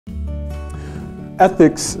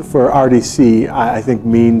Ethics for RDC, I think,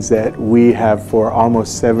 means that we have, for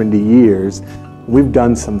almost 70 years, we've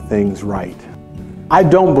done some things right. I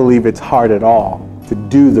don't believe it's hard at all to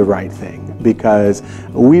do the right thing, because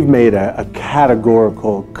we've made a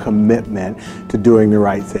categorical commitment to doing the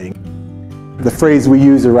right thing. The phrase we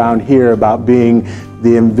use around here about being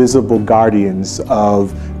the invisible guardians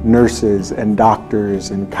of nurses and doctors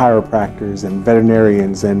and chiropractors and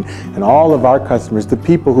veterinarians and all of our customers, the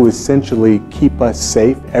people who essentially keep us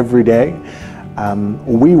safe every day,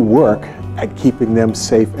 we work at keeping them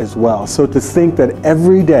safe as well. So to think that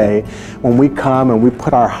every day when we come and we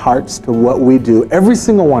put our hearts to what we do, every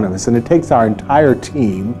single one of us, and it takes our entire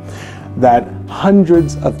team, that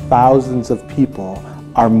hundreds of thousands of people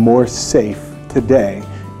are more safe today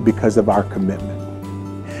because of our commitment.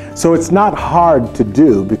 So it's not hard to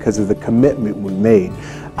do because of the commitment we made.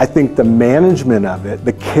 I think the management of it,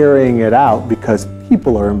 the carrying it out, because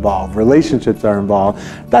people are involved, relationships are involved,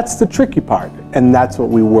 that's the tricky part. And that's what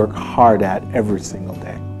we work hard at every single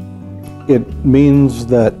day. It means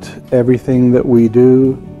that everything that we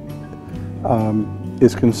do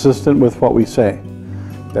is consistent with what we say.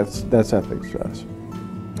 That's ethics to us.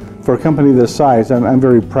 For a company this size, I'm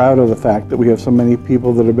very proud of the fact that we have so many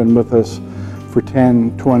people that have been with us for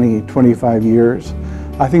 10, 20, 25 years.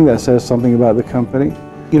 I think that says something about the company.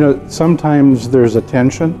 You know, sometimes there's a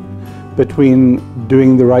tension between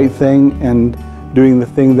doing the right thing and doing the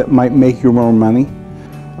thing that might make you more money.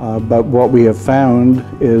 But what we have found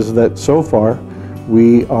is that so far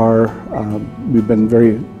we've been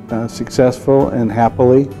very successful and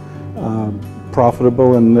happily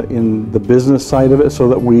profitable in the business side of it, so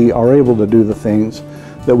that we are able to do the things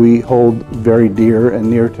that we hold very dear and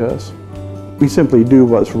near to us. We simply do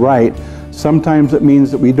what's right. Sometimes it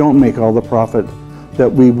means that we don't make all the profit that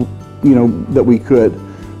we could,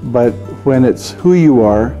 but when it's who you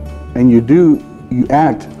are and you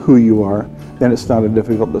act who you are, then it's not a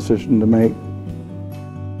difficult decision to make.